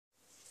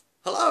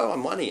Hello,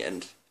 I'm Wani,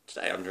 and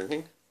today I'm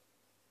drinking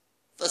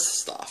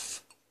this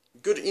stuff.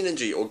 Good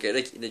Energy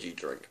organic energy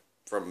drink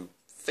from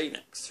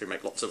Phoenix, who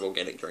make lots of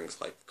organic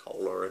drinks like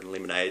cola and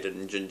lemonade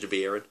and ginger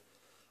beer and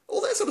all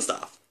that sort of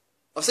stuff.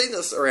 I've seen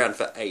this around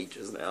for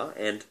ages now,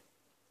 and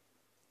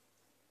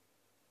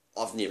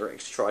I've never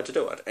actually tried to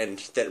do it. And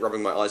that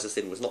rubbing my eyes just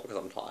then was not because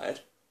I'm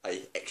tired.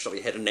 I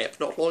actually had a nap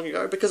not long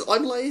ago because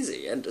I'm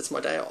lazy and it's my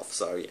day off,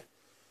 so yeah.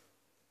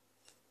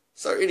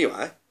 So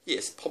anyway,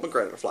 yes,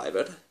 pomegranate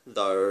flavoured,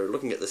 though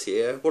looking at this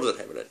here, what does it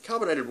have in it?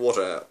 Carbonated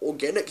water,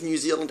 organic New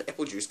Zealand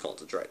apple juice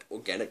concentrate,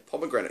 organic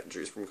pomegranate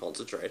juice from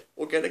concentrate,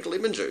 organic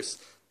lemon juice,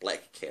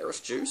 black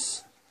carrot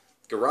juice,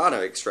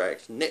 guarana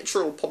extract,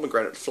 natural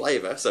pomegranate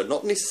flavour, so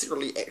not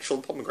necessarily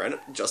actual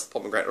pomegranate, just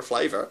pomegranate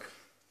flavour.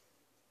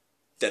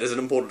 That is an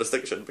important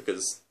distinction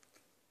because,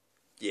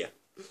 yeah.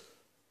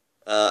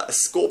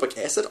 Ascorbic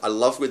acid, I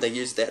love when they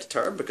use that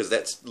term because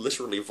that's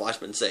literally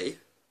vitamin C.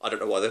 I don't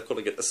know why they're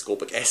calling it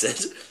ascorbic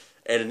acid.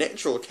 And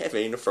natural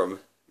caffeine from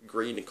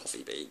green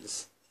coffee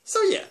beans.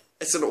 So yeah,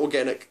 it's an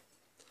organic,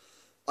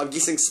 I'm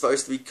guessing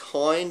supposed to be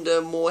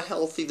kinda more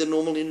healthy than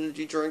normal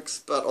energy drinks,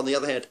 but on the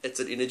other hand,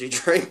 it's an energy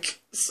drink,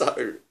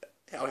 so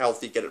how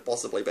healthy can it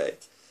possibly be?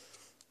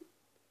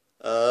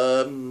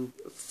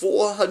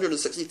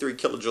 463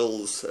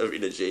 kilojoules of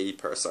energy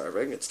per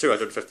serving. It's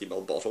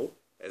 250ml bottle,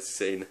 as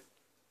seen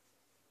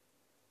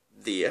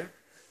there.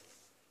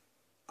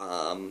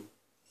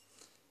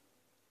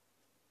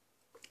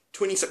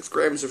 26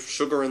 grams of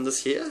sugar in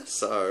this here,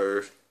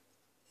 so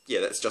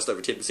yeah, that's just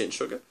over 10%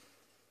 sugar.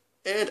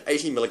 And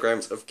 80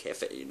 milligrams of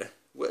caffeine,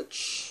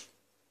 which...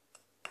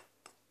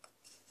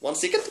 One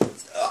second.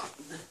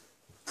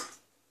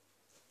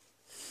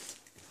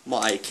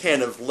 My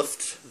can of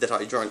Lift that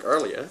I drank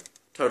earlier,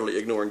 totally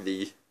ignoring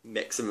the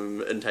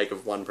maximum intake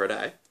of 1 per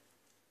day.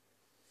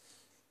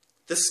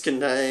 This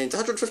contains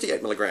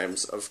 158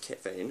 milligrams of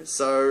caffeine,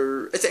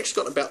 so it's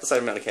actually got about the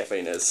same amount of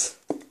caffeine as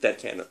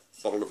that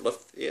bottle of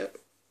Lift, yeah.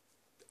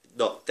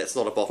 That's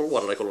not a bottle,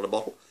 why did I call it a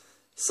bottle?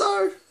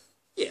 So,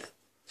 yeah.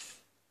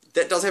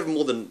 That does have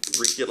more than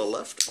regular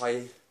Lift.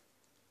 I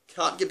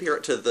can't compare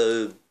it to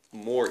the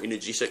more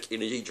energetic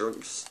energy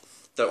drinks,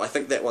 though I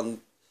think that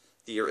one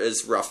there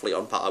is roughly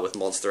on par with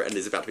Monster, and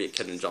there's about to be a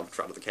kid and jump in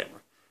front of the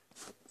camera.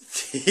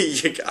 There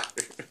you go.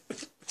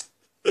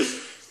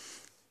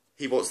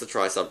 He wants to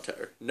try some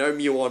too. No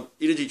Muon,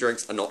 energy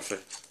drinks are not for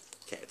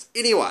cats.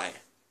 Anyway,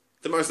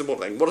 the most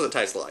important thing, what does it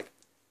taste like?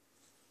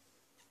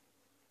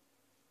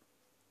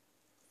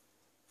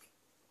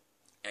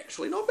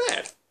 Actually not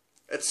bad.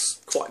 It's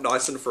quite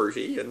nice and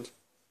fruity, and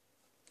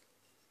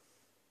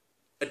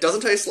it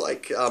doesn't taste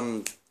like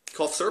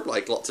cough syrup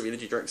like lots of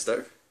energy drinks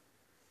do.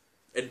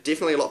 It's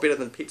definitely a lot better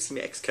than Pepsi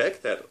Max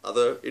Kick, that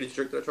other energy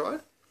drink that I tried.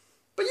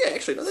 But yeah,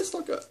 actually, no, that's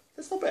not good.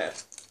 That's not bad.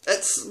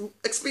 It's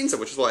expensive,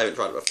 which is why I haven't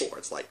tried it before.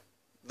 It's like,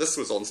 this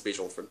was on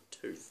special for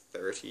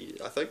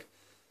 $2.30, I think.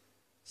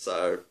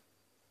 So,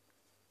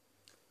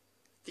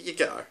 there you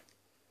go.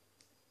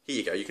 Here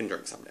you go, you can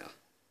drink some now.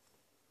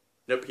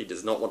 Nope, he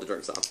does not want to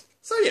drink some.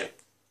 So yeah,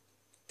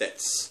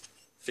 that's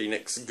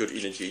Phoenix Good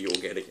Energy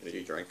Organic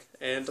Energy Drink,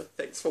 and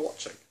thanks for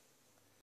watching.